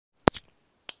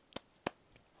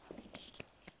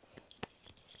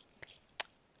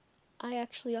I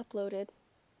actually uploaded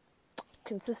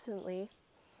consistently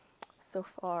so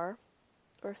far,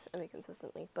 or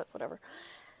semi-consistently, but whatever.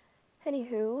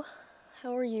 Anywho,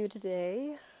 how are you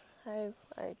today? I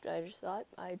just thought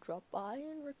I'd drop by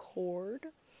and record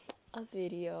a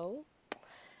video.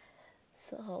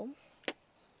 So,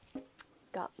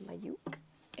 got my uke,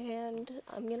 and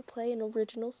I'm gonna play an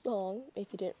original song,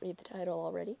 if you didn't read the title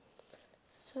already.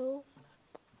 So,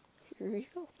 here we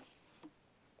go.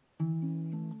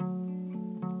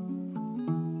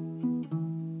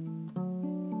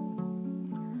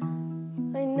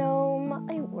 I know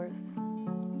my worth,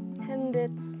 and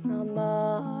it's not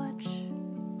much.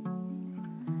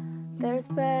 There's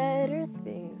better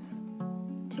things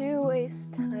to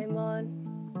waste time on.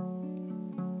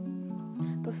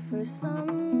 But for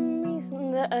some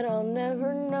reason that I'll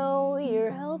never know,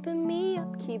 you're helping me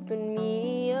up, keeping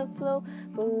me afloat.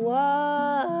 But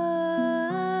why?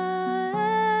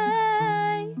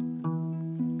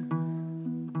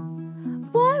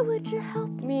 Why would you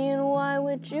help me and why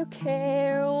would you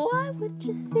care? Why would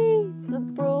you see the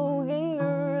broken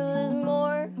girl is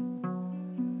more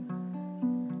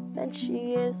than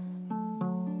she is?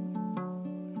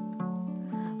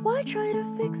 Why try to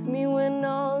fix me when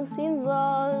all seems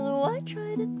lost? Why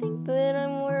try to think that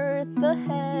I'm worth the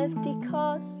hefty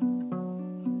cost?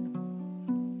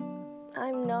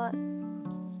 I'm not.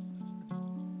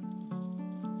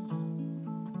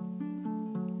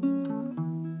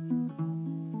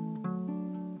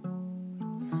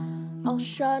 I'll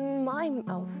shut my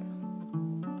mouth,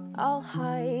 I'll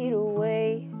hide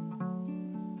away,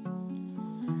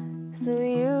 so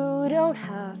you don't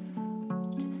have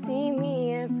to see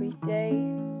me every day.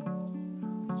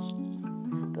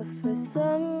 But for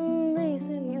some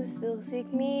reason you still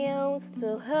seek me out,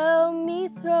 still help me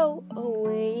throw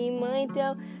away my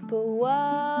doubt. But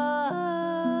why?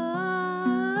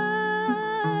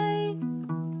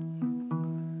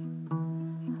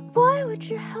 Why would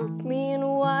you help me and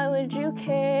why would you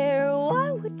care?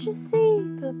 Why would you see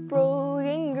the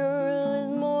broken girl is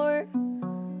more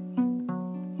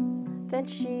than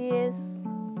she is?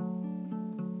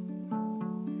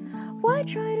 Why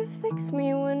try to fix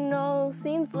me when all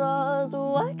seems lost?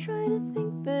 Why try to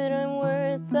think that I'm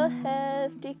worth a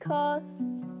hefty cost?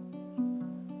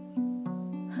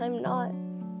 I'm not.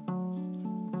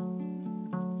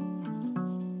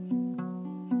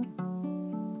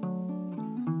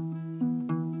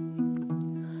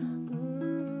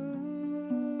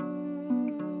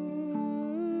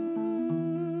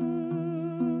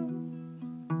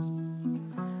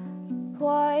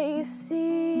 Why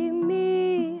see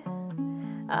me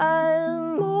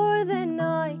as more than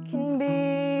I can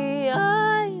be?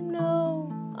 I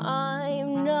know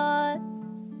I'm not.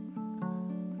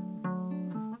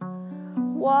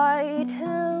 Why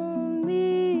tell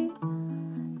me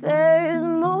there's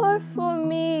more for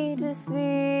me to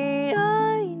see?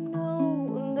 I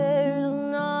know there's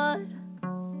not.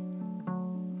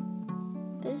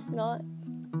 There's not.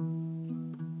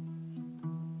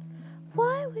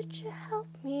 Why would you help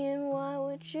me and why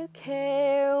would you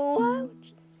care? Why would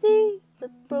you see the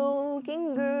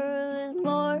broken girl is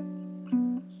more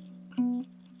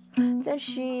than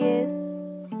she is?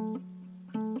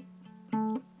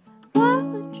 Why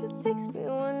would you fix me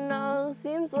when all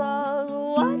seems lost?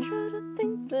 Why try to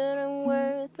think that I'm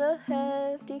worth a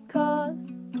hefty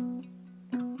cost?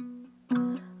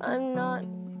 I'm not.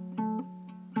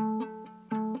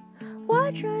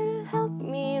 Why try to help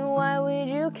me and why would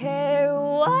you care?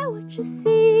 Why would you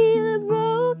see the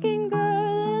broken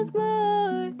girl is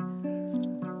more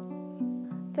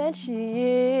than she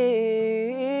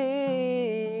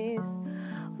is?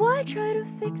 Why try to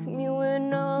fix me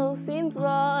when all seems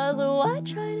lost? Why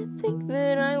try to think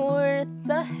that I'm worth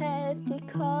the hefty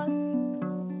cost?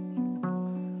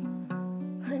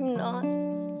 I'm not.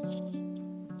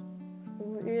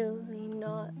 Really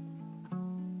not.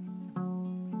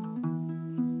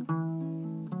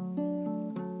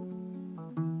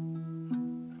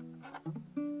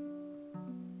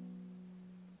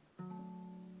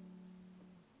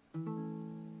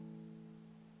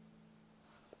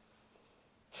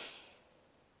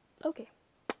 Okay,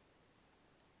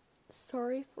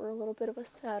 sorry for a little bit of a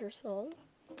sadder song,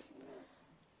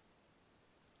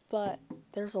 but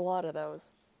there's a lot of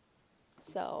those,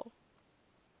 so,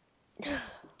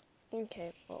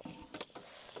 okay, well,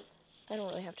 I don't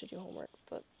really have to do homework,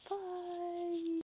 but bye.